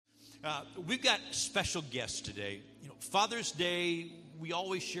We've got special guests today. Father's Day, we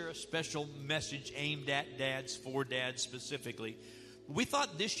always share a special message aimed at dads, for dads specifically. We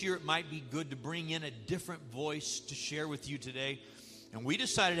thought this year it might be good to bring in a different voice to share with you today. And we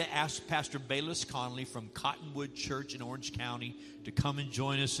decided to ask Pastor Bayless Conley from Cottonwood Church in Orange County to come and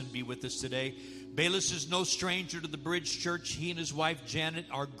join us and be with us today. Bayless is no stranger to the Bridge Church. He and his wife Janet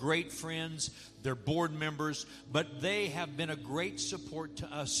are great friends. They're board members, but they have been a great support to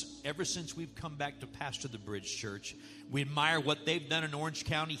us ever since we've come back to pastor the Bridge Church. We admire what they've done in Orange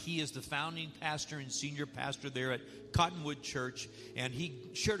County. He is the founding pastor and senior pastor there at Cottonwood Church, and he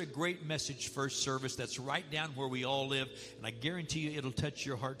shared a great message first service that's right down where we all live, and I guarantee you it'll touch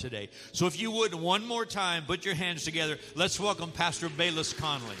your heart today. So if you would, one more time, put your hands together. Let's welcome Pastor Bayless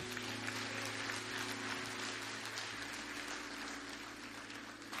Conley.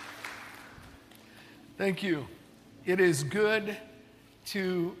 Thank you. It is good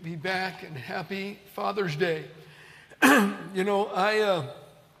to be back, and happy Father's Day. I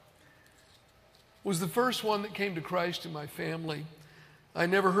was the first one that came to Christ in my family. I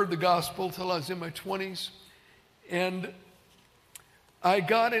never heard the gospel till I was in my 20s. And I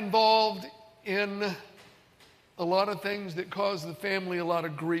got involved in a lot of things that caused the family a lot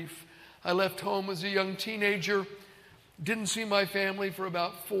of grief. I left home as a young teenager, didn't see my family for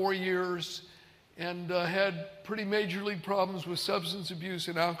about 4 years, and had pretty major league problems with substance abuse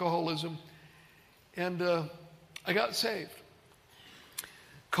and alcoholism. And I got saved.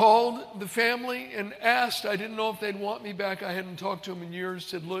 Called the family and asked. I didn't know if they'd want me back. I hadn't talked to them in years.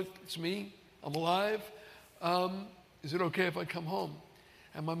 Said, look, it's me. I'm alive. Is it okay if I come home?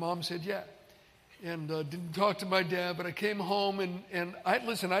 And my mom said, yeah. And didn't talk to my dad, but I came home and I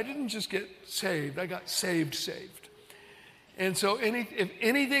didn't just get saved. I got saved. And so if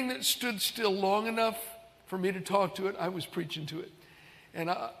anything that stood still long enough for me to talk to it, I was preaching to it. And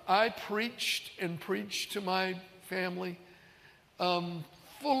I preached and preached to my family,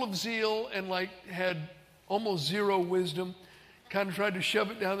 full of zeal and had almost zero wisdom, kind of tried to shove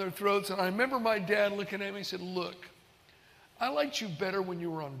it down their throats. And I remember my dad looking at me and said, look, I liked you better when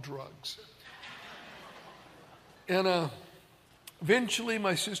you were on drugs. And eventually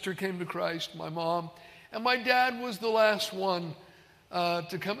my sister came to Christ, my mom. And my dad was the last one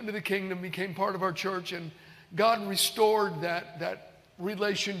to come into the kingdom, became part of our church, and God restored that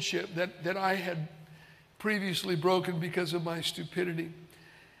relationship that I had previously broken because of my stupidity.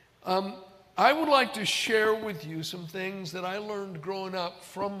 I would like to share with you some things that I learned growing up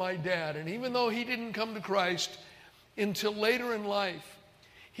from my dad. And even though he didn't come to Christ until later in life,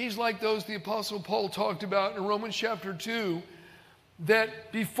 he's like those the Apostle Paul talked about in Romans chapter 2,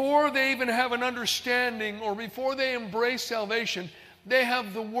 that before they even have an understanding or before they embrace salvation, they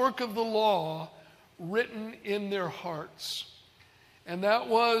have the work of the law written in their hearts. And that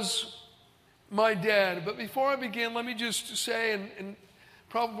was my dad. But before I begin, let me just say, and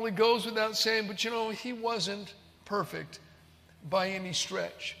probably goes without saying, but he wasn't perfect by any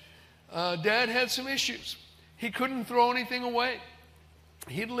stretch. Dad had some issues. He couldn't throw anything away.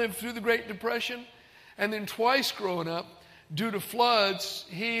 He'd lived through the Great Depression, and then twice growing up, due to floods,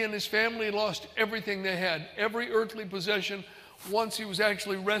 he and his family lost everything they had, every earthly possession. Once he was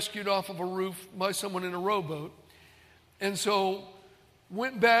actually rescued off of a roof by someone in a rowboat. And so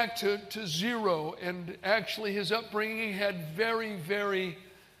went back to zero. And actually his upbringing had very, very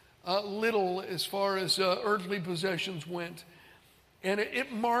little as far as earthly possessions went. And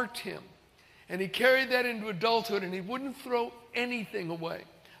it marked him. And he carried that into adulthood, and he wouldn't throw anything away.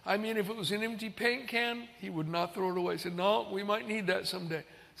 I mean, if it was an empty paint can, he would not throw it away. He said, no, we might need that someday. I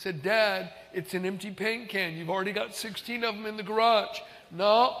said, Dad, it's an empty paint can. You've already got 16 of them in the garage.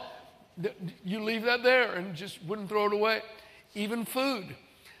 No, you leave that there, and just wouldn't throw it away. Even food,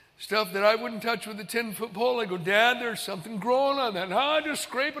 stuff that I wouldn't touch with a 10-foot pole. I go, Dad, there's something growing on that. No, just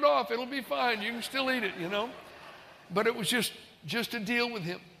scrape it off. It'll be fine. You can still eat it, But it was just a deal with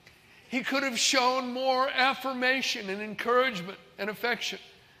him. He could have shown more affirmation and encouragement and affection.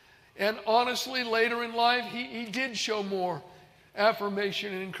 And honestly, later in life, he did show more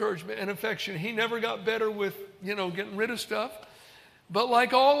affirmation and encouragement and affection. He never got better with, getting rid of stuff. But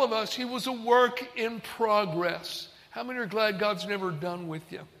like all of us, he was a work in progress. How many are glad God's never done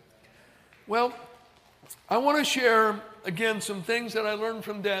with you? Well, I want to share, again, some things that I learned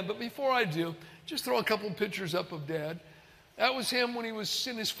from Dad. But before I do, just throw a couple pictures up of Dad. That was him when he was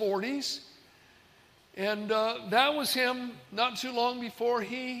in his 40s. And that was him not too long before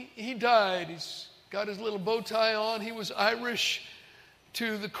he died. He's got his little bow tie on. He was Irish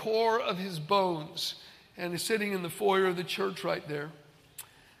to the core of his bones. And he's sitting in the foyer of the church right there.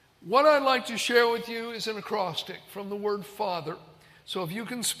 What I'd like to share with you is an acrostic from the word Father. So if you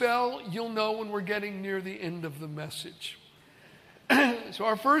can spell, you'll know when we're getting near the end of the message. So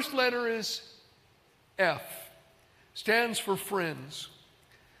our first letter is F. Stands for friends.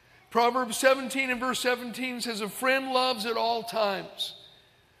 Proverbs 17 and verse 17 says, a friend loves at all times.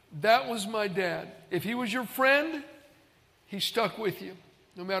 That was my dad. If he was your friend, he stuck with you,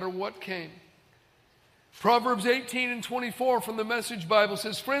 no matter what came. Proverbs 18 and 24 from the Message Bible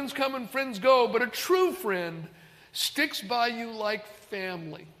says, friends come and friends go, but a true friend sticks by you like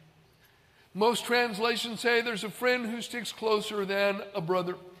family. Most translations say there's a friend who sticks closer than a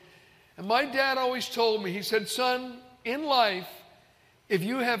brother. And my dad always told me, he said, son, in life, if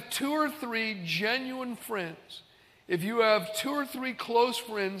you have 2 or 3 genuine friends, if you have 2 or 3 close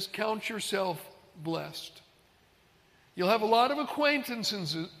friends, count yourself blessed. You'll have a lot of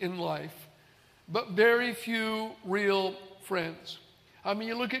acquaintances in life, but very few real friends. I mean,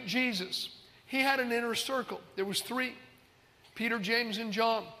 you look at Jesus. He had an inner circle. There was 3, Peter, James, and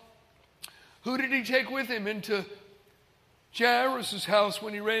John. Who did he take with him into Jairus' house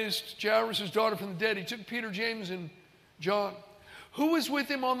when he raised Jairus' daughter from the dead? He took Peter, James, and John. Who was with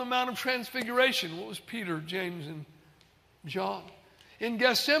him on the Mount of Transfiguration? What was Peter, James, and John? In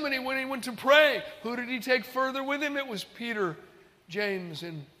Gethsemane, when he went to pray, who did he take further with him? It was Peter, James,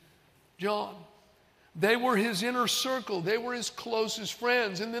 and John. They were his inner circle. They were his closest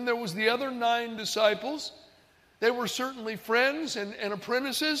friends. And then there was the other 9 disciples. They were certainly friends and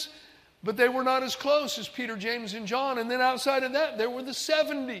apprentices, but they were not as close as Peter, James, and John. And then outside of that, there were the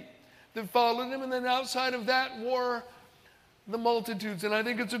 70 that followed him. And then outside of that were the multitudes. And I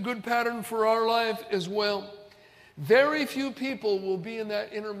think it's a good pattern for our life as well. Very few people will be in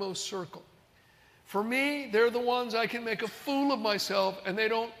that innermost circle. For me, they're the ones I can make a fool of myself, and they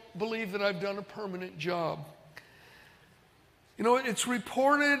don't believe that I've done a permanent job. You know, it's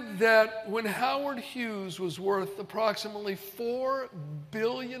reported that when Howard Hughes was worth approximately $4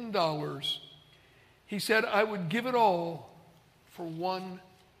 billion, he said, I would give it all for one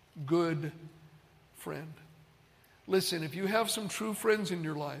good friend. Listen, if you have some true friends in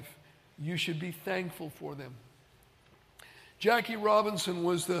your life, you should be thankful for them. Jackie Robinson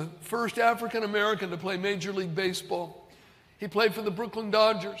was the first African American to play Major League Baseball. He played for the Brooklyn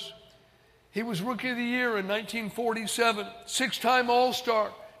Dodgers. He was Rookie of the Year in 1947, 6-time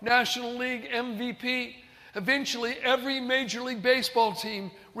All-Star, National League MVP. Eventually, every Major League Baseball team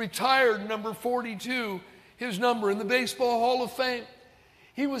retired number 42, his number, in the Baseball Hall of Fame.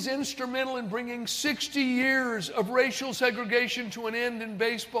 He was instrumental in bringing 60 years of racial segregation to an end in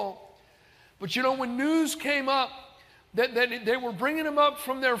baseball. But you know, when news came up that they were bringing him up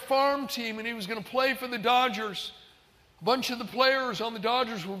from their farm team and he was going to play for the Dodgers, a bunch of the players on the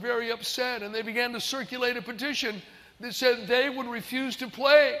Dodgers were very upset, and they began to circulate a petition that said they would refuse to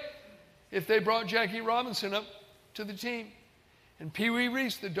play if they brought Jackie Robinson up to the team. And Pee Wee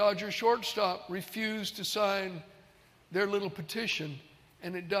Reese, the Dodgers shortstop, refused to sign their little petition,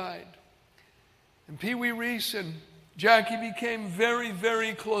 and it died. And Pee Wee Reese and Jackie became very,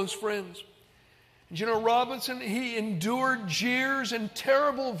 very close friends. And you know, Robinson, he endured jeers and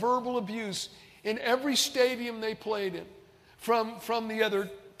terrible verbal abuse in every stadium they played in, from the other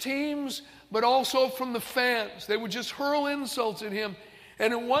teams, but also from the fans. They would just hurl insults at him.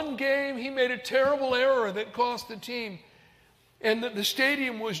 And in one game, he made a terrible error that cost the team. And the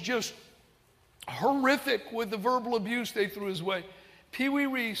stadium was just horrific with the verbal abuse they threw his way. Pee Wee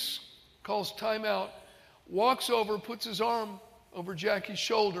Reese calls timeout, walks over, puts his arm over Jackie's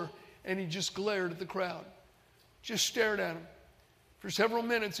shoulder, and he just glared at the crowd. Just stared at him for several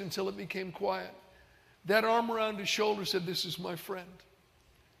minutes until it became quiet. That arm around his shoulder said, this is my friend.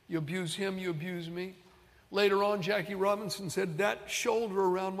 You abuse him, you abuse me. Later on, Jackie Robinson said, that shoulder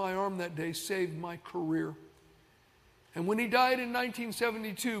around my arm that day saved my career. And when he died in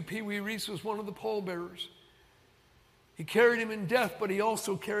 1972, Pee Wee Reese was one of the pallbearers. He carried him in death, but he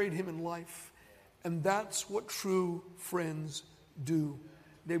also carried him in life. And that's what true friends do.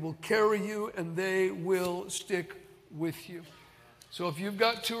 They will carry you and they will stick with you. So if you've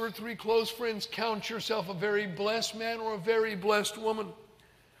got 2 or 3 close friends, count yourself a very blessed man or a very blessed woman.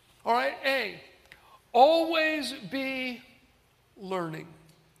 All right, A, always be learning.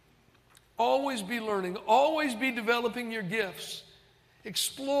 Always be learning. Always be developing your gifts.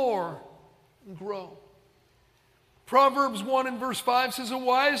 Explore and grow. Proverbs 1 and verse 5 says, a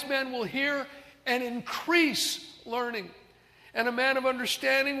wise man will hear and increase learning, and a man of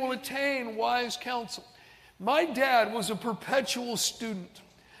understanding will attain wise counsel. My dad was a perpetual student,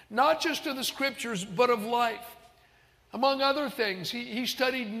 not just of the scriptures, but of life. Among other things, he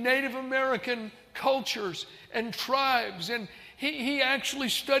studied Native American cultures and tribes, and He actually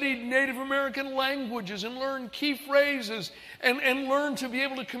studied Native American languages and learned key phrases and learned to be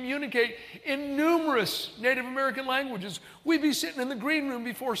able to communicate in numerous Native American languages. We'd be sitting in the green room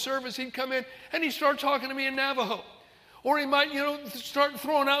before service. He'd come in and he'd start talking to me in Navajo. Or he might, start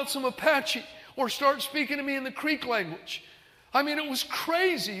throwing out some Apache or start speaking to me in the Creek language. I mean, it was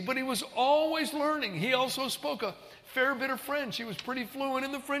crazy, but he was always learning. He also spoke a fair bit of French. He was pretty fluent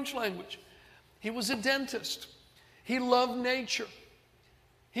in the French language. He was a dentist. He loved nature.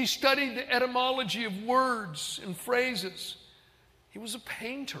 He studied the etymology of words and phrases. He was a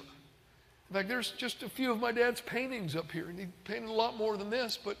painter. In fact, there's just a few of my dad's paintings up here. And he painted a lot more than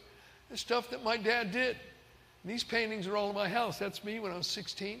this, but the stuff that my dad did. And these paintings are all in my house. That's me when I was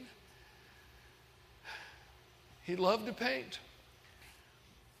 16. He loved to paint.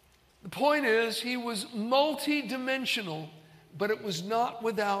 The point is, he was multi-dimensional, but it was not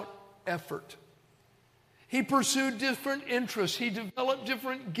without effort. He pursued different interests. He developed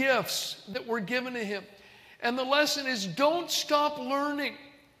different gifts that were given to him. And the lesson is, don't stop learning.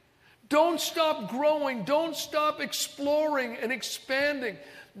 Don't stop growing. Don't stop exploring and expanding.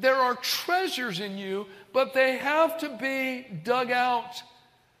 There are treasures in you, but they have to be dug out.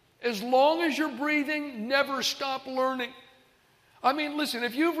 As long as you're breathing, never stop learning. I mean, listen,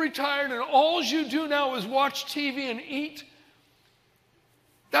 if you've retired and all you do now is watch TV and eat,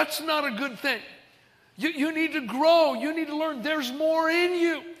 that's not a good thing. You need to grow. You need to learn. There's more in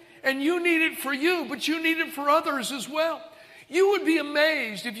you. And you need it for you, but you need it for others as well. You would be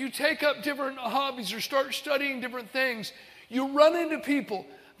amazed if you take up different hobbies or start studying different things. You run into people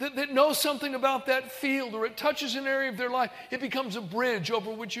that know something about that field, or it touches an area of their life. It becomes a bridge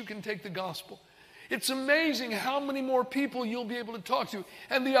over which you can take the gospel. It's amazing how many more people you'll be able to talk to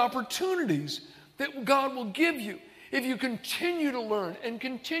and the opportunities that God will give you if you continue to learn and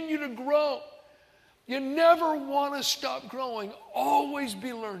continue to grow. You never want to stop growing. Always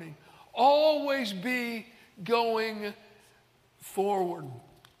be learning. Always be going forward.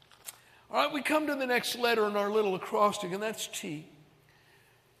 All right, we come to the next letter in our little acrostic, and that's T.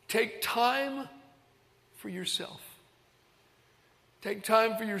 Take time for yourself. Take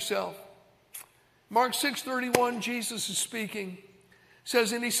time for yourself. Mark 6:31, Jesus is speaking,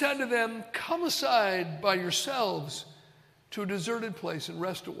 says, and he said to them, come aside by yourselves to a deserted place and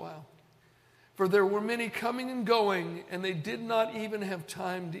rest a while. For there were many coming and going, and they did not even have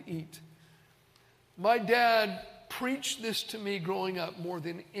time to eat. My dad preached this to me growing up more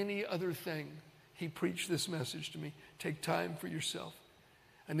than any other thing. He preached this message to me. Take time for yourself.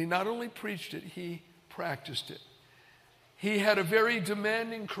 And he not only preached it, he practiced it. He had a very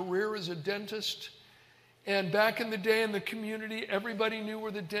demanding career as a dentist. And back in the day in the community, everybody knew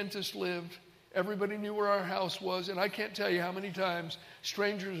where the dentist lived. Everybody knew where our house was. And I can't tell you how many times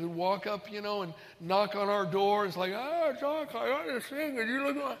strangers would walk up, and knock on our door. It's like, Doc, I got this thing. And you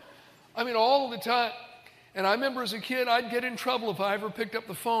look like... I mean, all the time. And I remember as a kid, I'd get in trouble if I ever picked up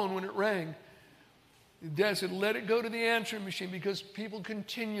the phone when it rang. Dad said, let it go to the answering machine, because people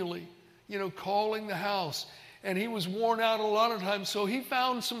continually, calling the house. And he was worn out a lot of times. So he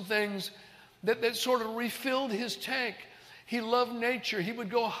found some things that sort of refilled his tank. He loved nature. He would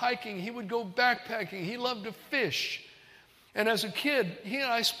go hiking. He would go backpacking. He loved to fish. And as a kid, he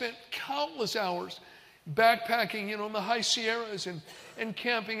and I spent countless hours backpacking, in the high Sierras and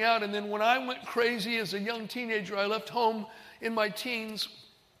camping out. And then when I went crazy as a young teenager, I left home in my teens,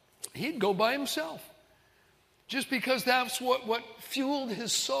 he'd go by himself. Just because that's what fueled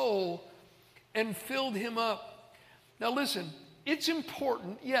his soul and filled him up. Now listen, it's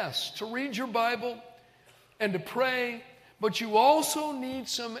important, yes, to read your Bible and to pray, but you also need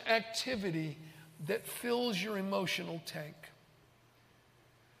some activity that fills your emotional tank.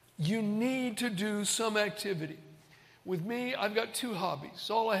 You need to do some activity. With me, I've got two hobbies,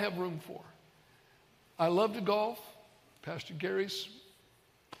 all I have room for. I love to golf. Pastor Gary's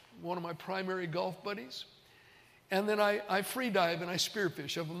one of my primary golf buddies. And then I free dive and I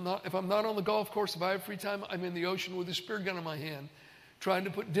spearfish. If I'm not on the golf course, if I have free time, I'm in the ocean with a spear gun in my hand, trying to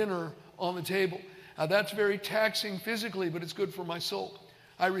put dinner on the table. Now, that's very taxing physically, but it's good for my soul.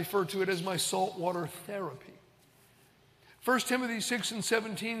 I refer to it as my saltwater therapy. 1 Timothy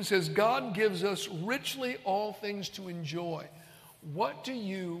 6:17 says, God gives us richly all things to enjoy. What do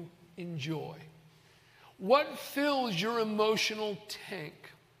you enjoy? What fills your emotional tank?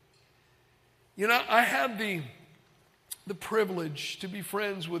 I had the privilege to be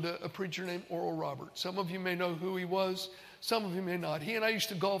friends with a preacher named Oral Roberts. Some of you may know who he was. Some of you may not. He and I used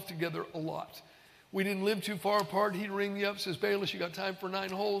to golf together a lot. We didn't live too far apart. He'd ring me up, says, Bayless, you got time for 9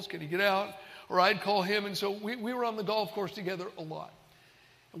 holes? Can you get out? Or I'd call him. And so we were on the golf course together a lot.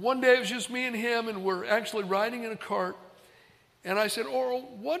 And one day it was just me and him, and we're actually riding in a cart. And I said, Oral,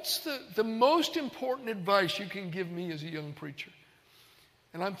 what's the most important advice you can give me as a young preacher?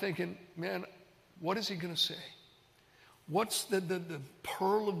 And I'm thinking, man, what is he going to say? What's the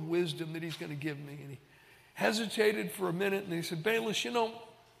pearl of wisdom that he's going to give me? And he hesitated for a minute, and he said, Bayless,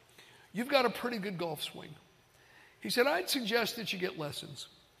 you've got a pretty good golf swing. He said, I'd suggest that you get lessons.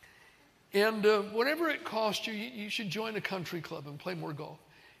 And whatever it costs you, you should join a country club and play more golf.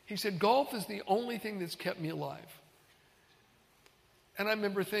 He said, golf is the only thing that's kept me alive. And I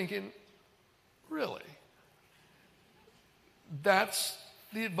remember thinking, really? That's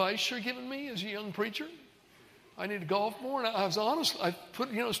the advice you're giving me as a young preacher? I need to golf more? And I was honest. I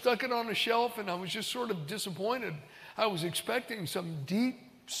stuck it on a shelf, and I was just sort of disappointed. I was expecting some deep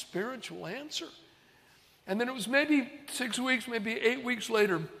spiritual answer. And then it was maybe 6 weeks, maybe 8 weeks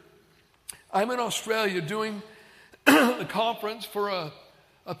later, I'm in Australia doing a conference for a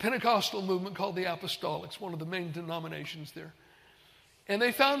Pentecostal movement called the Apostolics, one of the main denominations there. And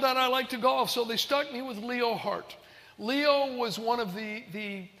they found out I liked to golf, so they stuck me with Leo Hart. Leo was one of the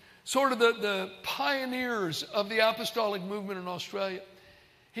pioneers of the apostolic movement in Australia.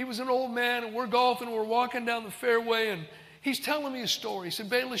 He was an old man, and we're golfing, we're walking down the fairway, and he's telling me a story. He said,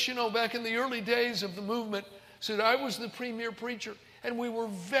 Bayless, back in the early days of the movement, said I was the premier preacher, and we were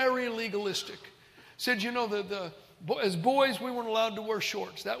very legalistic. Said, as boys, we weren't allowed to wear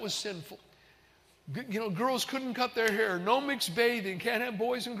shorts. That was sinful. Girls couldn't cut their hair. No mixed bathing. Can't have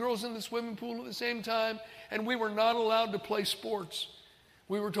boys and girls in the swimming pool at the same time. And we were not allowed to play sports.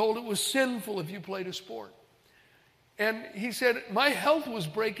 We were told it was sinful if you played a sport. And he said, my health was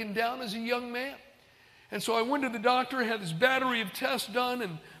breaking down as a young man. And so I went to the doctor, had this battery of tests done,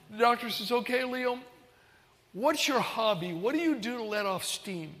 and the doctor says, okay, Leo, what's your hobby? What do you do to let off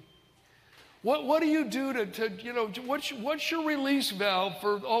steam? What do you do what's your release valve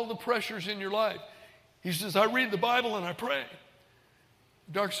for all the pressures in your life? He says, I read the Bible and I pray.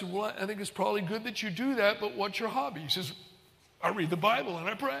 The doctor said, well, I think it's probably good that you do that, but what's your hobby? He says, I read the Bible and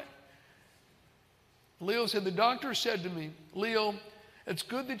I pray. Leo said, the doctor said to me, Leo, it's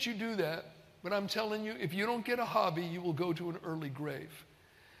good that you do that, but I'm telling you, if you don't get a hobby, you will go to an early grave.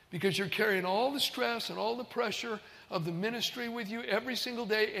 Because you're carrying all the stress and all the pressure of the ministry with you every single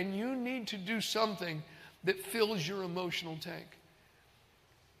day, and you need to do something that fills your emotional tank.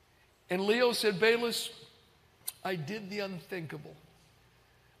 And Leo said, Bayless, I did the unthinkable.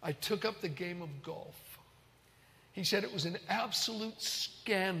 I took up the game of golf. He said it was an absolute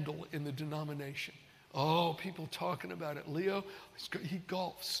scandal in the denomination. Oh, people talking about it. Leo, he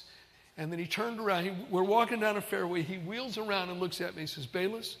golfs. And then he turned around. We're walking down a fairway. He wheels around and looks at me. He says,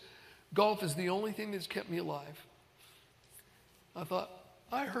 Bayless, golf is the only thing that's kept me alive. I thought,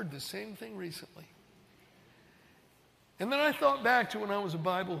 I heard the same thing recently. And then I thought back to when I was a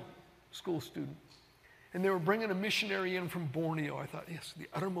Bible school student. And they were bringing a missionary in from Borneo. I thought, yes, the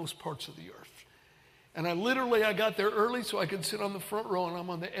uttermost parts of the earth. And I got there early so I could sit on the front row, and I'm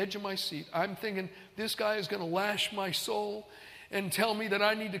on the edge of my seat. I'm thinking, this guy is going to lash my soul and tell me that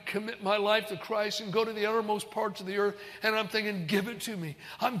I need to commit my life to Christ and go to the uttermost parts of the earth. And I'm thinking, give it to me.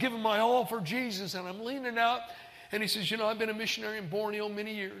 I'm giving my all for Jesus. And I'm leaning out. And he says, I've been a missionary in Borneo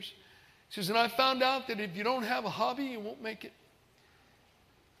many years. He says, and I found out that if you don't have a hobby, you won't make it.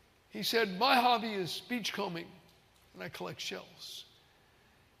 He said, my hobby is beachcombing, and I collect shells.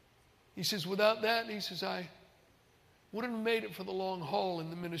 He says, without that, he says, I wouldn't have made it for the long haul in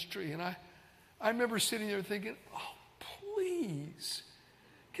the ministry. And I remember sitting there thinking, oh, please,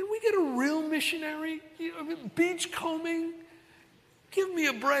 can we get a real missionary? Beachcombing? Give me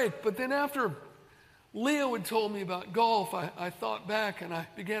a break. But then after Leo had told me about golf, I thought back and I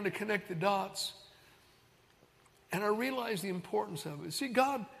began to connect the dots. And I realized the importance of it. See,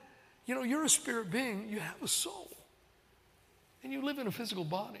 God, you're a spirit being. You have a soul. And you live in a physical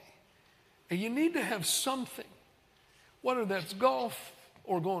body. And you need to have something, whether that's golf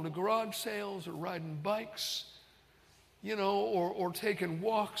or going to garage sales or riding bikes, or taking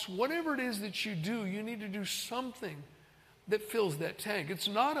walks. Whatever it is that you do, you need to do something that fills that tank. It's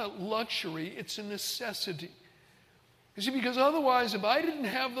not a luxury, it's a necessity. You see, because otherwise, if I didn't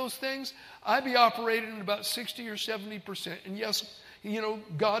have those things, I'd be operating at about 60 or 70%. And yes,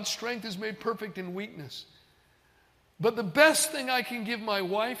 God's strength is made perfect in weakness. But the best thing I can give my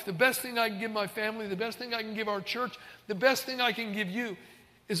wife, the best thing I can give my family, the best thing I can give our church, the best thing I can give you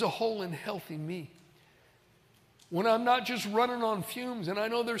is a whole and healthy me. When I'm not just running on fumes, and I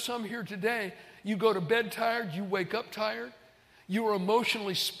know there's some here today, you go to bed tired, you wake up tired, you are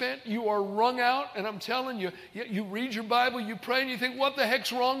emotionally spent, you are wrung out, and I'm telling you, you read your Bible, you pray, and you think, what the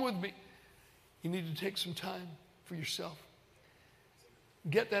heck's wrong with me? You need to take some time for yourself.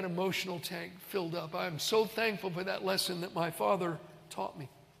 get that emotional tank filled up. I am so thankful for that lesson that my father taught me.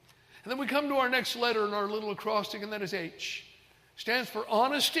 And then we come to our next letter in our little acrostic, and that is H. Stands for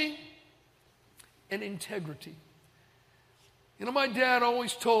honesty and integrity. You know, my dad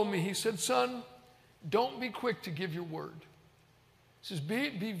always told me, he said, son, don't be quick to give your word. He says,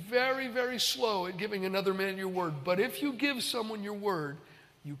 be very, very slow at giving another man your word. But if you give someone your word,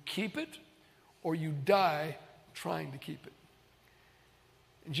 you keep it or you die trying to keep it.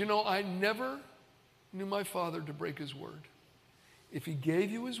 And you know, I never knew my father to break his word. If he gave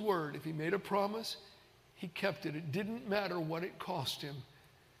you his word, if he made a promise, he kept it. It didn't matter what it cost him.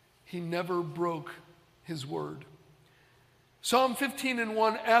 He never broke his word. Psalm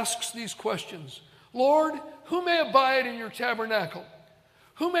 15:1 asks these questions. Lord, who may abide in your tabernacle?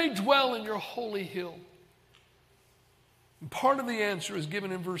 Who may dwell in your holy hill? And part of the answer is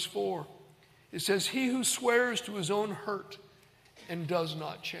given in verse 4. It says, he who swears to his own hurt and does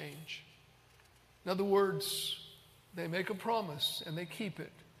not change. In other words, they make a promise and they keep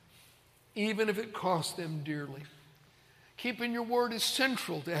it, even if it costs them dearly. Keeping your word is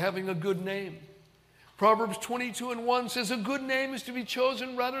central to having a good name. Proverbs 22:1 says, a good name is to be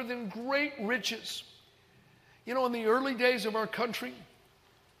chosen rather than great riches. You know, in the early days of our country,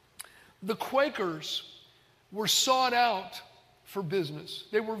 the Quakers were sought out for business.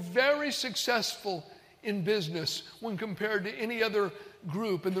 They were very successful in business when compared to any other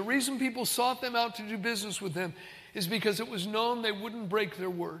group. And the reason people sought them out to do business with them is because it was known they wouldn't break their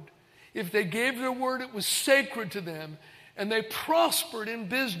word. If they gave their word, it was sacred to them, and they prospered in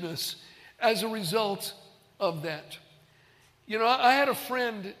business as a result of that. You know, I had a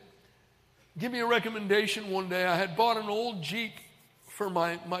friend give me a recommendation one day. I had bought an old Jeep for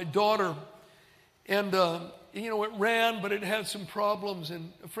my daughter, and you know, it ran, but it had some problems.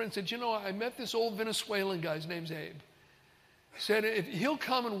 And a friend said, you know, I met this old Venezuelan guy. His name's Abe. Said, if he'll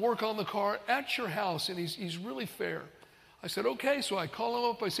come and work on the car at your house, and he's really fair. I said, okay. So I call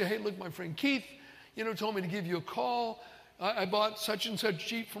him up. I say, hey, look, my friend Keith, you know, told me to give you a call. I bought such and such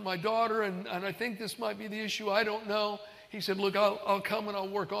Jeep for my daughter, and I think this might be the issue. I don't know. He said, look, I'll come and I'll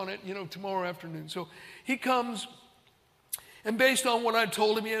work on it, you know, tomorrow afternoon. So he comes, and based on what I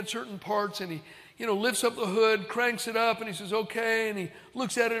told him, he had certain parts, and he, you know, lifts up the hood, cranks it up, and he says, okay, and he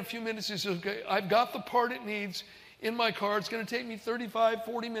looks at it a few minutes. He says, okay, I've got the part it needs in my car. It's going to take me 35,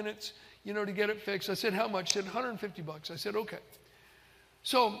 40 minutes, you know, to get it fixed. I said, how much? He said, $150. I said, okay.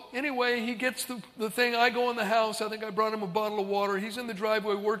 So anyway, he gets the thing. I go in the house. I think I brought him a bottle of water. He's in the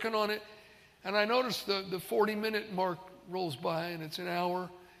driveway working on it. And I noticed the 40-minute mark rolls by, and it's an hour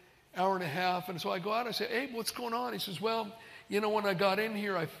and a half. And so I go out. I say, Abe, what's going on? He says, well, you know, when I got in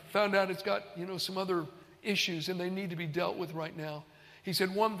here, I found out it's got, you know, some other issues, and they need to be dealt with right now. He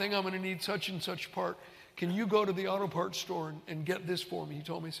said, one thing, I'm going to need such and such part. Can you go to the auto parts store and get this for me? He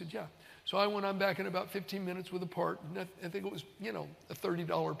told me. He said, yeah. So I went, I'm back in about 15 minutes with a part. And I think it was, you know, a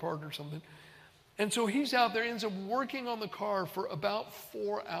 $30 part or something. And so he's out there, ends up working on the car for about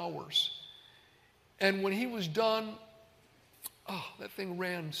 4 hours. And when he was done, oh, that thing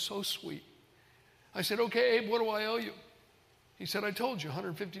ran so sweet. I said, okay, Abe, what do I owe you? He said, I told you,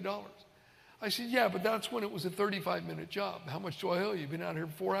 $150. I said, yeah, but that's when it was a 35-minute job. How much do I owe you? You've been out here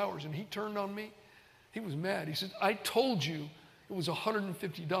for 4 hours. And he turned on me. He was mad. He said, I told you it was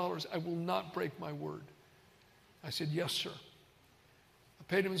 $150. I will not break my word. I said, yes, sir. I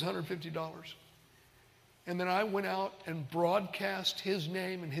paid him his $150. And then I went out and broadcast his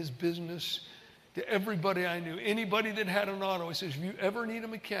name and his business to everybody I knew. Anybody that had an auto, I said, if you ever need a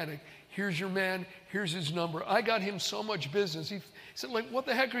mechanic, here's your man, here's his number. I got him so much business. He said, like, what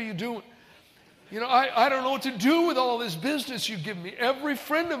the heck are you doing? You know, I don't know what to do with all this business you give me. Every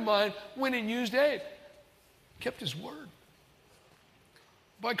friend of mine went and used Abe. Kept his word.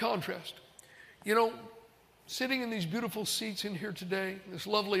 By contrast, you know, sitting in these beautiful seats in here today, this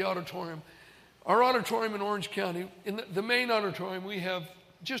lovely auditorium, our auditorium in Orange County, in the main auditorium, we have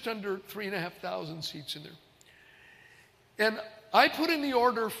just under 3,500 seats in there. And I put in the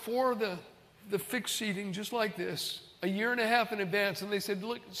order for the fixed seating just like this, a year and a half in advance. And they said,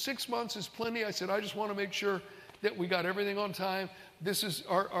 look, 6 months is plenty. I said, I just want to make sure that we got everything on time. This is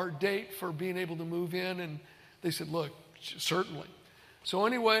our date for being able to move in. And they said, look, certainly. So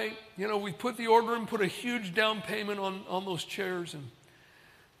anyway, you know, we put the order in, put a huge down payment on those chairs.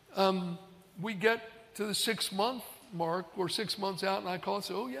 And we get to the 6 month mark. We're 6 months out, and I call and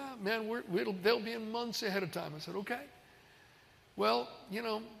say, oh, yeah, man, they'll be in months ahead of time. I said, okay. Well, you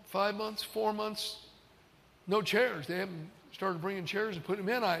know, 5 months, 4 months, no chairs. They haven't started bringing chairs and putting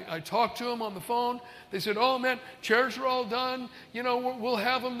them in. I talked to them on the phone. They said, oh, man, chairs are all done. You know, we'll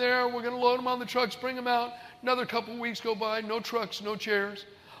have them there. We're going to load them on the trucks, bring them out. Another couple weeks go by, no trucks, no chairs.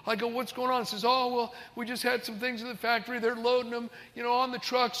 I go, what's going on? He says, oh, well, we just had some things in the factory. They're loading them, on the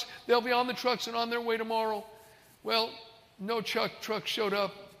trucks. They'll be on the trucks and on their way tomorrow. Well, no truck showed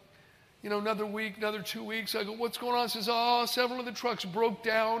up. Another week, another 2 weeks. I go, what's going on? He says, oh, several of the trucks broke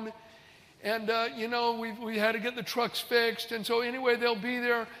down. And, we had to get the trucks fixed. And so anyway, they'll be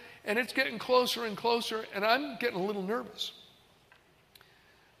there. And it's getting closer and closer. And I'm getting a little nervous.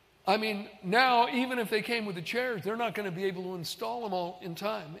 I mean, now, even if they came with the chairs, they're not going to be able to install them all in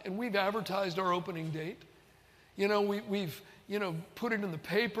time. And we've advertised our opening date. We've put it in the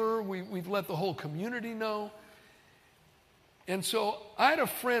paper. We've let the whole community know. And so I had a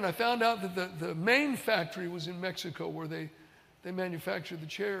friend. I found out that the main factory was in Mexico where they manufactured the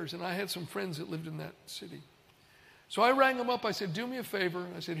chairs. And I had some friends that lived in that city. So I rang them up. I said, do me a favor.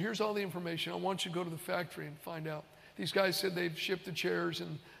 I said, here's all the information. I want you to go to the factory and find out. These guys said they've shipped the chairs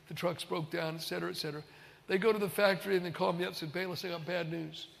and the trucks broke down, et cetera, et cetera. They go to the factory and they call me up and said, Bayless, I got bad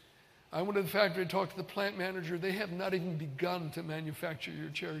news. I went to the factory and talked to the plant manager. They have not even begun to manufacture your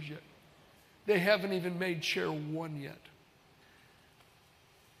chairs yet. They haven't even made chair one yet.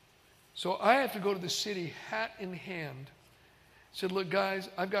 So I have to go to the city hat in hand. I said, look, guys,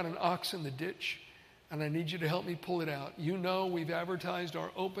 I've got an ox in the ditch and I need you to help me pull it out. We've advertised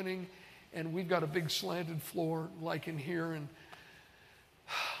our opening and we've got a big slanted floor like in here. And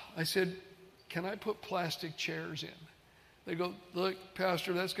I said, can I put plastic chairs in? They go, look,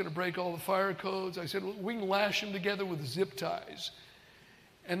 Pastor, that's going to break all the fire codes. I said, well, we can lash them together with zip ties.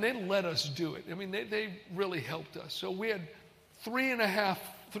 And they let us do it. I mean, they really helped us. So we had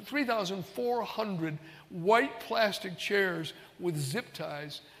 3,400 white plastic chairs with zip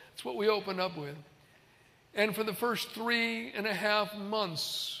ties. That's what we opened up with. And for the first 3.5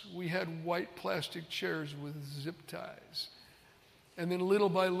 months, we had white plastic chairs with zip ties. And then little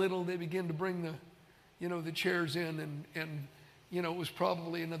by little, they began to bring the chairs in. And it was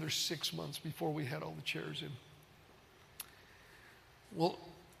probably another 6 months before we had all the chairs in. Well,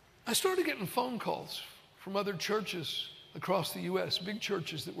 I started getting phone calls from other churches across the U.S., big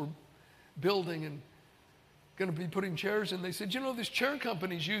churches that were building and going to be putting chairs in. They said, this chair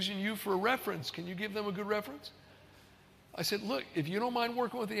company's using you for a reference. Can you give them a good reference? I said, look, if you don't mind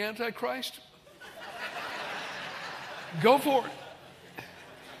working with the Antichrist, go for it.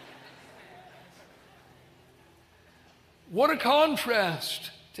 What a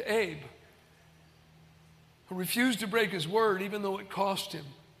contrast to Abe, who refused to break his word even though it cost him,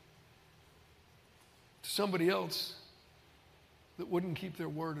 to somebody else that wouldn't keep their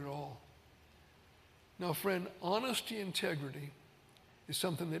word at all. Now, friend, honesty, integrity is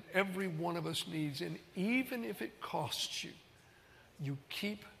something that every one of us needs. And even if it costs you, you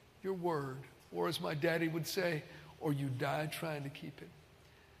keep your word. Or as my daddy would say, or you die trying to keep it.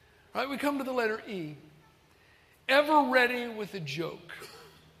 All right, we come to the letter E. Ever ready with a joke.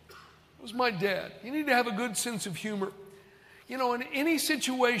 It was my dad. You need to have a good sense of humor. In any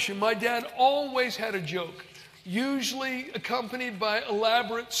situation, my dad always had a joke, usually accompanied by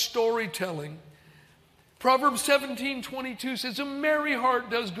elaborate storytelling. Proverbs 17:22 says, a merry heart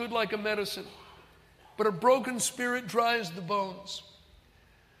does good like a medicine, but a broken spirit dries the bones.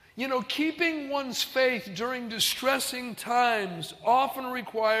 Keeping one's faith during distressing times often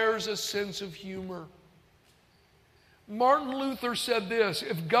requires a sense of humor. Martin Luther said this,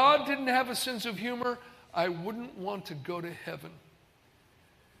 if God didn't have a sense of humor, I wouldn't want to go to heaven.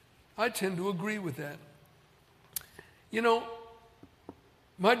 I tend to agree with that.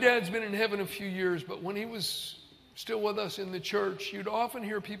 My dad's been in heaven a few years, but when he was still with us in the church, you'd often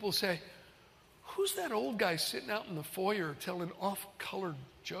hear people say, who's that old guy sitting out in the foyer telling off-colored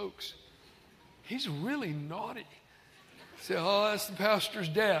jokes? He's really naughty. Say, oh, that's the pastor's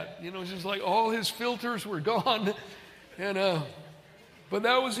dad. It's just like all his filters were gone. But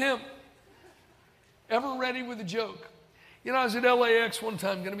that was him. Ever ready with a joke. I was at LAX one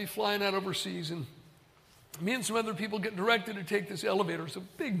time, going to be flying out overseas, and me and some other people get directed to take this elevator. It's a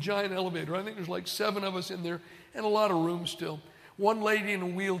big, giant elevator. I think there's like 7 of us in there and a lot of room still. One lady in a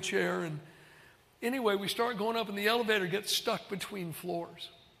wheelchair. And anyway, we start going up and the elevator gets stuck between floors.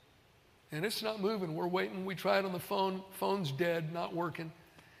 And it's not moving. We're waiting. We try it on the phone. Phone's dead, not working.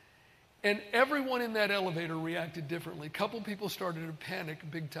 And everyone in that elevator reacted differently. A couple people started to panic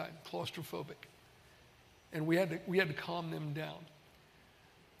big time, claustrophobic. And we had to calm them down.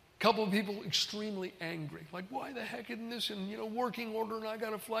 A couple of people extremely angry. Like, why the heck isn't this in, working order and I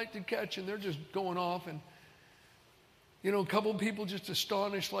got a flight to catch, and they're just going off. And, a couple of people just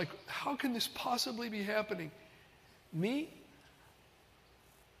astonished, like, how can this possibly be happening? Me,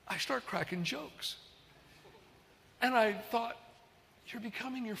 I start cracking jokes. And I thought, you're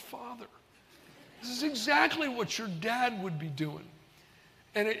becoming your father. This is exactly what your dad would be doing.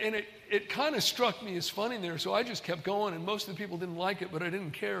 And it kind of struck me as funny there, so I just kept going, and most of the people didn't like it, but I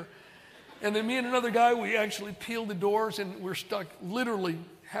didn't care. And then me and another guy, we actually peeled the doors, and we're stuck literally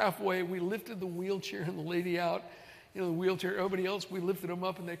halfway. We lifted the wheelchair and the lady out. The wheelchair, everybody else, we lifted them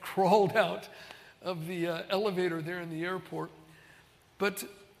up, and they crawled out of the elevator there in the airport. But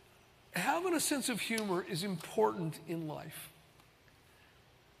having a sense of humor is important in life.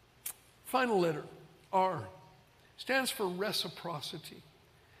 Final letter, R, stands for reciprocity.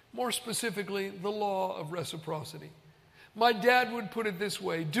 More specifically, the law of reciprocity. My dad would put it this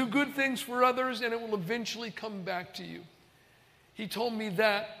way: do good things for others and it will eventually come back to you. He told me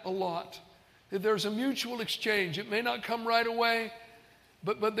that a lot, that there's a mutual exchange. It may not come right away,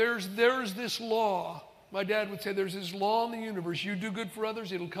 but there's this law. My dad would say there's this law in the universe. You do good for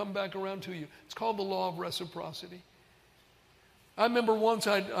others, it'll come back around to you. It's called the law of reciprocity. I remember once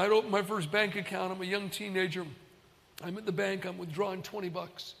I'd opened my first bank account. I'm a young teenager. I'm at the bank. I'm withdrawing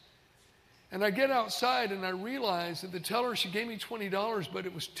 $20. And I get outside and I realize that the teller, she gave me $20, but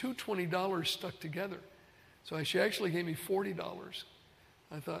it was two $20 stuck together. So she actually gave me $40.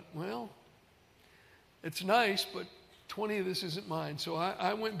 I thought, well, it's nice, but 20 of this isn't mine. So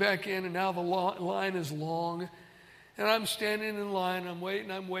I went back in, and now the line is long. And I'm standing in line. I'm waiting.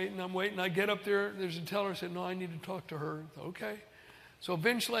 I get up there. There's a teller. I said, no, I need to talk to her. Okay. So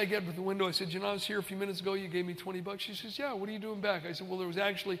eventually I get up to the window. I said, I was here a few minutes ago. You gave me $20. She says, yeah, what are you doing back? I said, well, there was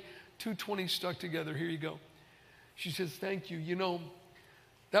actually two 20s stuck together. Here you go. She says, thank you.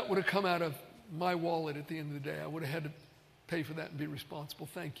 That would have come out of my wallet at the end of the day. I would have had to pay for that and be responsible.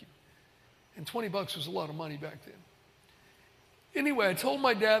 Thank you. And $20 was a lot of money back then. Anyway, I told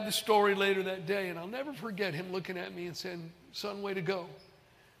my dad the story later that day, and I'll never forget him looking at me and saying, son, way to go.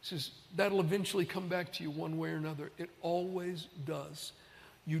 He says, that'll eventually come back to you one way or another. It always does.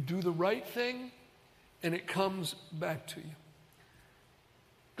 You do the right thing, and it comes back to you.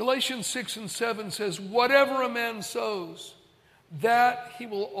 Galatians 6 and 7 says, whatever a man sows, that he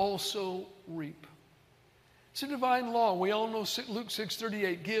will also reap. It's a divine law. We all know Luke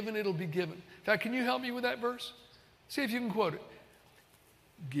 6:38, give and it'll be given. In fact, can you help me with that verse? See if you can quote it.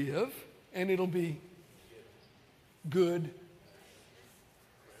 Give and it'll be good.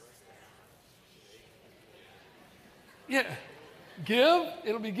 Yeah. Give,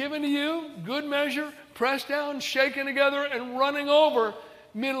 it'll be given to you, good measure, pressed down, shaken together, and running over.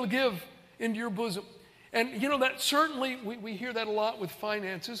 It'll give into your bosom. And that certainly, we hear that a lot with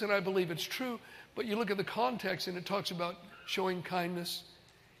finances, and I believe it's true, but you look at the context and it talks about showing kindness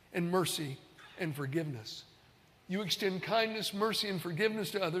and mercy and forgiveness. You extend kindness, mercy, and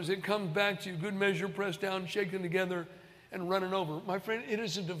forgiveness to others, it comes back to you, good measure, pressed down, shaken together, and running over. My friend, it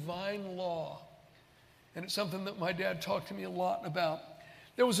is a divine law, and it's something that my dad talked to me a lot about.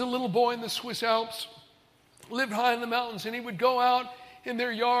 There was a little boy in the Swiss Alps, lived high in the mountains, and he would go out in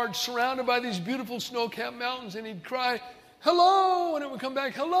their yard surrounded by these beautiful snow-capped mountains, and he'd cry, hello, and it would come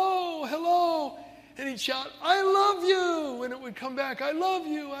back, hello, hello, and he'd shout, I love you, and it would come back, I love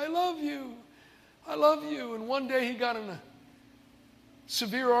you, I love you, I love you. And one day he got in a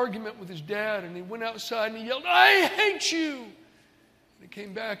severe argument with his dad, and he went outside and he yelled, I hate you, and he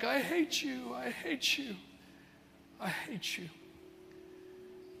came back, I hate you, I hate you, I hate you.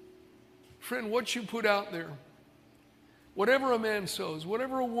 Friend, what you put out there, whatever a man sows,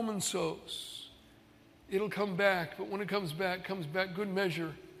 whatever a woman sows, it'll come back. But when it comes back good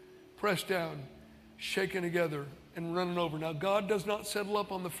measure, pressed down, shaken together, and running over. Now, God does not settle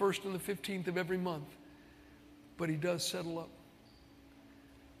up on the 1st and the 15th of every month, but he does settle up.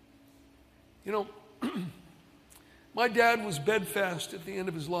 My dad was bedfast at the end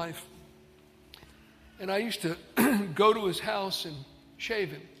of his life, and I used to go to his house and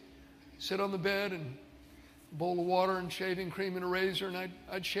shave him, sit on the bed and a bowl of water and shaving cream and a razor, and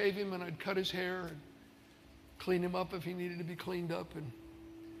I'd shave him and I'd cut his hair and clean him up if he needed to be cleaned up. And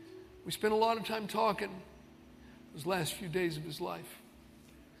we spent a lot of time talking those last few days of his life.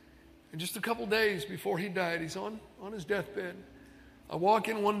 And just a couple days before he died, he's on his deathbed. I walk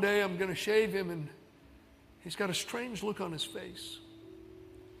in one day, I'm going to shave him, and he's got a strange look on his face.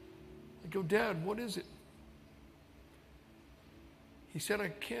 I go, Dad, what is it? He said, I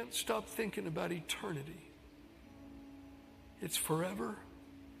can't stop thinking about eternity. It's forever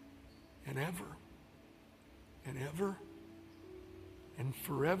and ever and ever and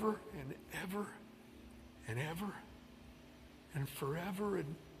forever and ever and ever and forever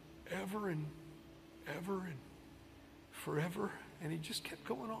and ever and ever and forever. And he just kept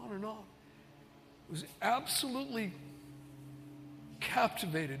going on and on. I was absolutely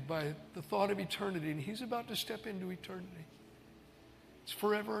captivated by the thought of eternity, and he's about to step into eternity. It's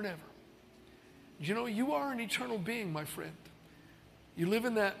forever and ever. You know, you are an eternal being, my friend. You live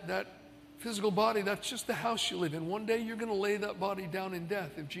in that physical body. That's just the house you live in. One day you're going to lay that body down in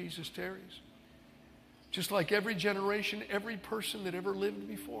death if Jesus tarries. Just like every generation, every person that ever lived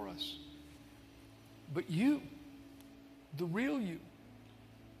before us. But you, the real you,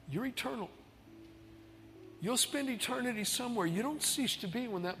 you're eternal. You'll spend eternity somewhere. You don't cease to be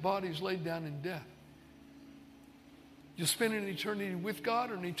when that body's laid down in death. You'll spend an eternity with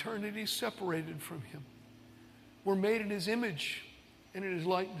God or an eternity separated from Him. We're made in His image and in His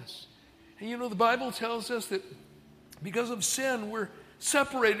likeness. And you know, the Bible tells us that because of sin, we're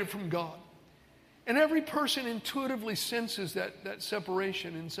separated from God. And every person intuitively senses that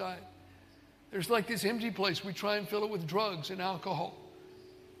separation inside. There's like this empty place. We try and fill it with drugs and alcohol.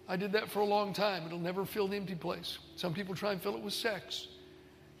 I did that for a long time. It'll never fill the empty place. Some people try and fill it with sex.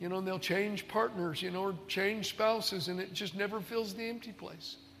 You know, and they'll change partners, you know, or change spouses, and it just never fills the empty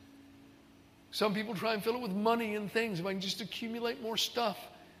place. Some people try and fill it with money and things. If I can just accumulate more stuff.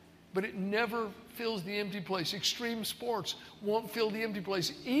 But it never fills the empty place. Extreme sports won't fill the empty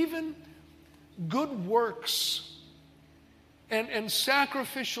place. Even good works and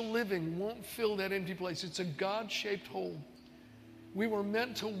sacrificial living won't fill that empty place. It's a God-shaped hole. We were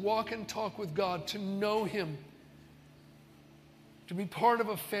meant to walk and talk with God, to know Him, to be part of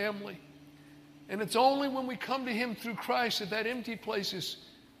a family. And it's only when we come to Him through Christ that that empty place is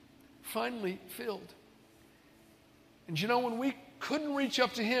finally filled. And you know, when we couldn't reach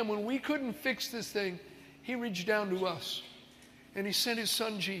up to Him, when we couldn't fix this thing, He reached down to us. And He sent His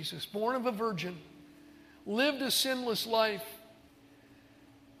Son Jesus, born of a virgin, lived a sinless life,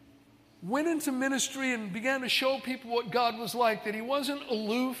 went into ministry and began to show people what God was like, that He wasn't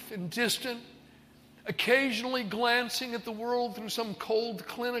aloof and distant, occasionally glancing at the world through some cold,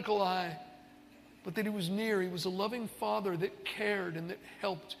 clinical eye, but that He was near. He was a loving Father that cared and that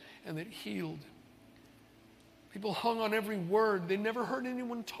helped and that healed. People hung on every word. They never heard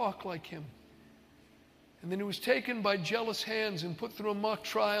anyone talk like Him. And then He was taken by jealous hands and put through a mock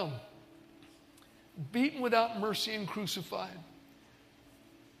trial, beaten without mercy and crucified.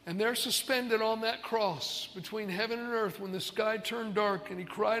 And there suspended on that cross between heaven and earth when the sky turned dark and He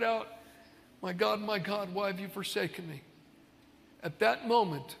cried out, my God, why have you forsaken me? At that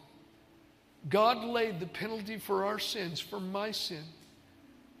moment, God laid the penalty for our sins, for my sin.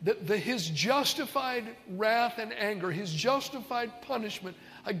 His justified wrath and anger, His justified punishment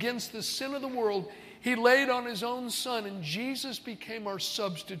against the sin of the world, He laid on His own Son, and Jesus became our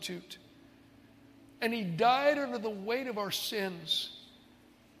substitute. And He died under the weight of our sins.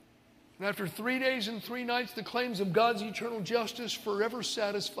 And after 3 days and 3 nights, the claims of God's eternal justice forever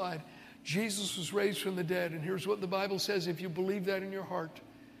satisfied, Jesus was raised from the dead. And here's what the Bible says: if you believe that in your heart,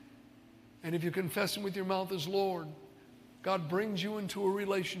 and if you confess Him with your mouth as Lord, God brings you into a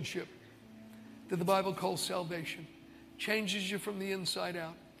relationship that the Bible calls salvation. Changes you from the inside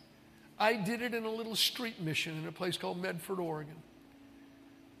out. I did it in a little street mission in a place called Medford, Oregon.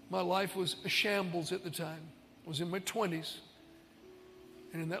 My life was a shambles at the time. I was in my 20s.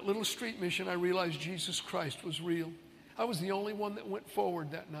 And in that little street mission, I realized Jesus Christ was real. I was the only one that went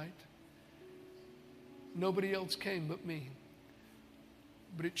forward that night. Nobody else came but me.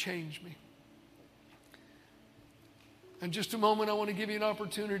 But it changed me. In just a moment, I want to give you an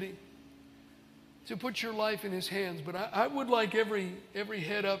opportunity to put your life in His hands. But I would like every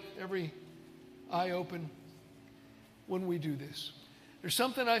head up, every eye open when we do this. There's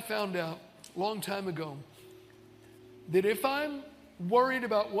something I found out a long time ago, that if I'm worried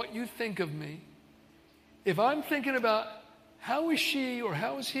about what you think of me, if I'm thinking about how is she or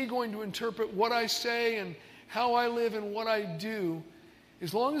how is he going to interpret what I say and how I live and what I do,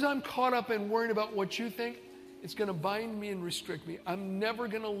 as long as I'm caught up in worrying about what you think, it's going to bind me and restrict me. I'm never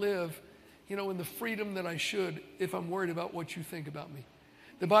going to live, in the freedom that I should if I'm worried about what you think about me.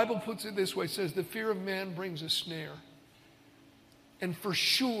 The Bible puts it this way. It says, the fear of man brings a snare. And for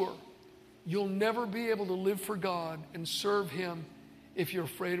sure, you'll never be able to live for God and serve Him if you're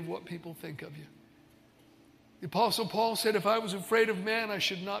afraid of what people think of you. The Apostle Paul said, if I was afraid of man, I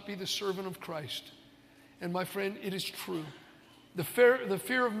should not be the servant of Christ. And my friend, it is true. The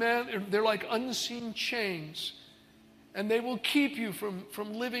fear of man, they're like unseen chains. And they will keep you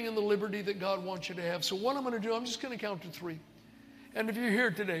from living in the liberty that God wants you to have. So what I'm going to do, I'm just going to count to 3. And if you're here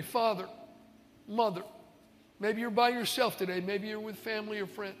today, father, mother, maybe you're by yourself today, maybe you're with family or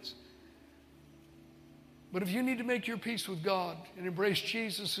friends. But if you need to make your peace with God and embrace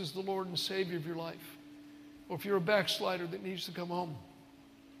Jesus as the Lord and Savior of your life, or if you're a backslider that needs to come home,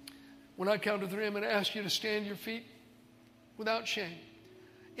 when I count to 3, I'm going to ask you to stand your feet without shame.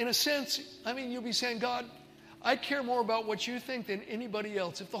 In a sense, you'll be saying, God, I care more about what you think than anybody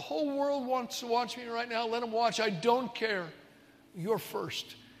else. If the whole world wants to watch me right now, let them watch. I don't care. You're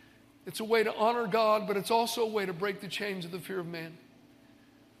first. It's a way to honor God, but it's also a way to break the chains of the fear of man.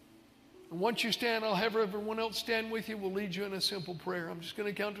 And once you stand, I'll have everyone else stand with you. We'll lead you in a simple prayer. I'm just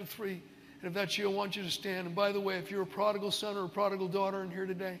going to count to 3. And if that's you, I want you to stand. And by the way, if you're a prodigal son or a prodigal daughter in here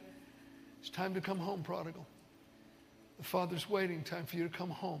today, it's time to come home, prodigal. The Father's waiting. Time for you to come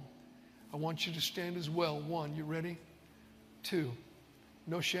home. I want you to stand as well. 1, you ready? 2,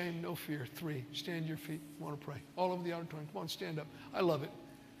 no shame, no fear. 3, stand to your feet. I want to pray. All over the auditorium. Come on, stand up. I love it.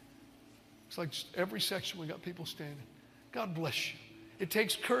 It's like every section we got people standing. God bless you. It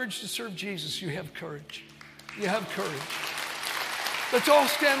takes courage to serve Jesus. You have courage. You have courage. Let's all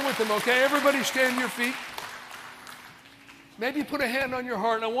stand with them, okay? Everybody stand to your feet. Maybe put a hand on your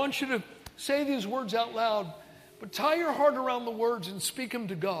heart. And I want you to say these words out loud, but tie your heart around the words and speak them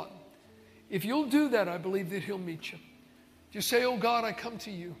to God. If you'll do that, I believe that He'll meet you. Just say, oh God, I come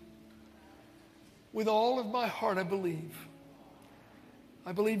to you. With all of my heart, I believe.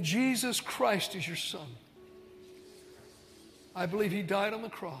 I believe Jesus Christ is your Son. I believe He died on the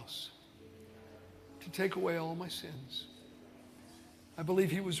cross to take away all my sins. I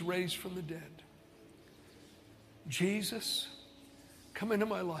believe He was raised from the dead. Jesus, come into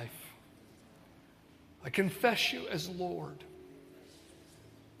my life. I confess you as Lord.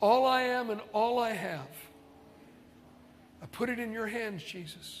 All I am and all I have, I put it in your hands,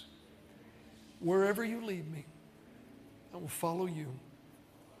 Jesus. Wherever you lead me, I will follow you.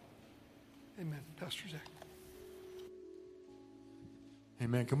 Amen. Pastor Zach.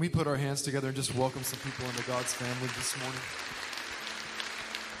 Amen. Can we put our hands together and just welcome some people into God's family this morning?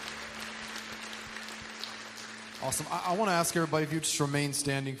 Awesome. I want to ask everybody if you just remain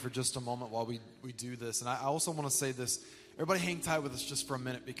standing for just a moment while we do this. And I also want to say this. Everybody hang tight with us just for a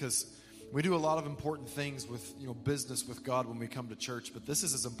minute, because we do a lot of important things with, business with God when we come to church, but this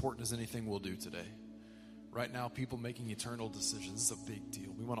is as important as anything we'll do today. Right now, people making eternal decisions is a big deal.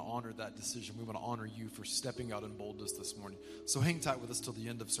 We want to honor that decision. We want to honor you for stepping out in boldness this morning. So hang tight with us till the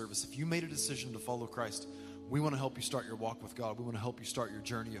end of service. If you made a decision to follow Christ, we want to help you start your walk with God. We want to help you start your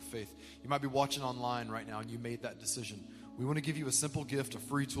journey of faith. You might be watching online right now and you made that decision. We want to give you a simple gift, a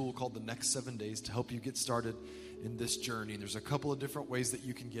free tool called the Next 7 Days to help you get started in this journey. And there's a couple of different ways that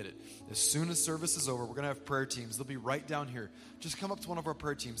you can get it. As soon as service is over, we're going to have prayer teams. They'll be right down here. Just come up to one of our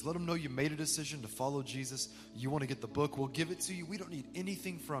prayer teams. Let them know you made a decision to follow Jesus. You want to get the book. We'll give it to you. We don't need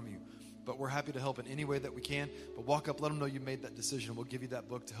anything from you, but we're happy to help in any way that we can. But walk up, let them know you made that decision. We'll give you that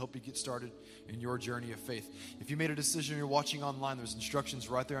book to help you get started in your journey of faith. If you made a decision and you're watching online, there's instructions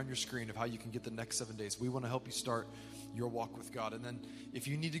right there on your screen of how you can get the next 7 days. We want to help you start your walk with God. And then if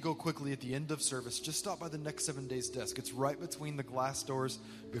you need to go quickly at the end of service, just stop by the Next 7 Days desk. It's right between the glass doors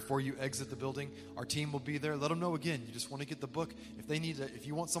before you exit the building. Our team will be there. Let them know again, you just want to get the book. If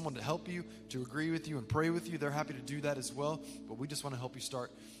you want someone to help you, to agree with you and pray with you, they're happy to do that as well. But we just want to help you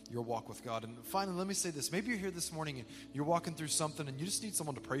start your walk with God. And finally, let me say this. Maybe you're here this morning and you're walking through something and you just need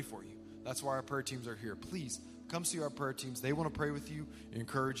someone to pray for you. That's why our prayer teams are here. Please come see our prayer teams. They want to pray with you,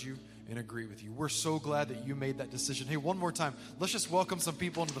 encourage you, and agree with you. We're so glad that you made that decision. Hey, one more time, let's just welcome some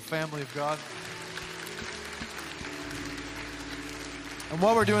people into the family of God. And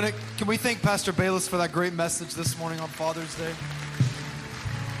while we're doing it, can we thank Pastor Bayless for that great message this morning on Father's Day?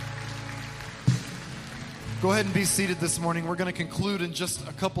 Go ahead and be seated this morning. We're going to conclude in just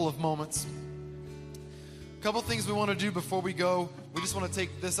a couple of moments. A couple things we want to do before we go. We just want to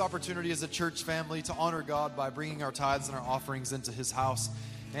take this opportunity as a church family to honor God by bringing our tithes and our offerings into His house.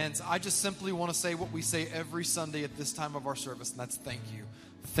 And I just simply want to say what we say every Sunday at this time of our service, and that's thank you.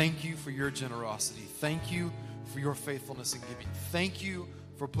 Thank you for your generosity. Thank you for your faithfulness in giving. Thank you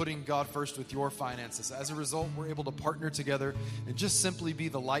for putting God first with your finances. As a result, we're able to partner together and just simply be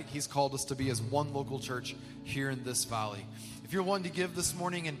the light He's called us to be as one local church here in this valley. If you're wanting to give this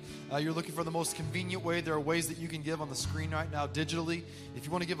morning and you're looking for the most convenient way, there are ways that you can give on the screen right now digitally. If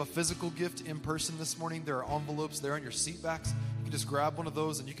you want to give a physical gift in person this morning, there are envelopes there on your seat backs. You can just grab one of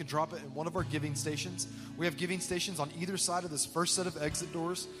those and you can drop it in one of our giving stations. We have giving stations on either side of this first set of exit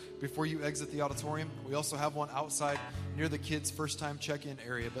doors before you exit the auditorium. We also have one outside near the kids' first-time check-in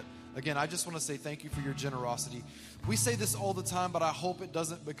area. But again, I just want to say thank you for your generosity. We say this all the time, but I hope it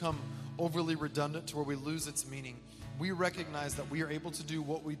doesn't become overly redundant to where we lose its meaning. We recognize that we are able to do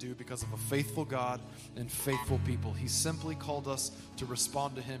what we do because of a faithful God and faithful people. He simply called us to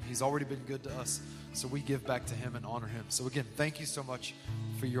respond to Him. He's already been good to us. So we give back to him and honor him. So again, thank you so much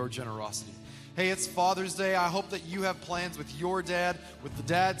for your generosity. Hey, it's Father's Day. I hope that you have plans with your dad, with the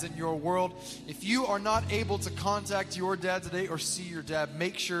dads in your world. If you are not able to contact your dad today or see your dad,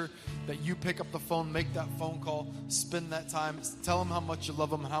 make sure that you pick up the phone, make that phone call, spend that time, tell them how much you love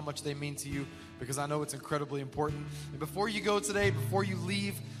them and how much they mean to you, because I know it's incredibly important. And before you go today, before you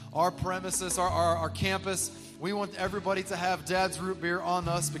leave our premises, our campus, we want everybody to have Dad's Root Beer on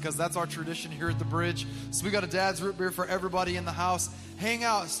us, because that's our tradition here at the Bridge. So we got a Dad's Root Beer for everybody in the house. Hang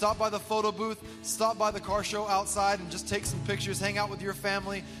out, stop by the photo booth, stop by the car show outside, and just take some pictures. Hang out with your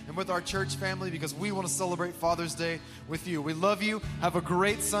family and with our church family, because we want to celebrate Father's Day with you. We love you. Have a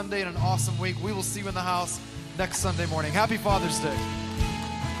great Sunday and an awesome week. We will see you in the house next Sunday morning. Happy Father's Day.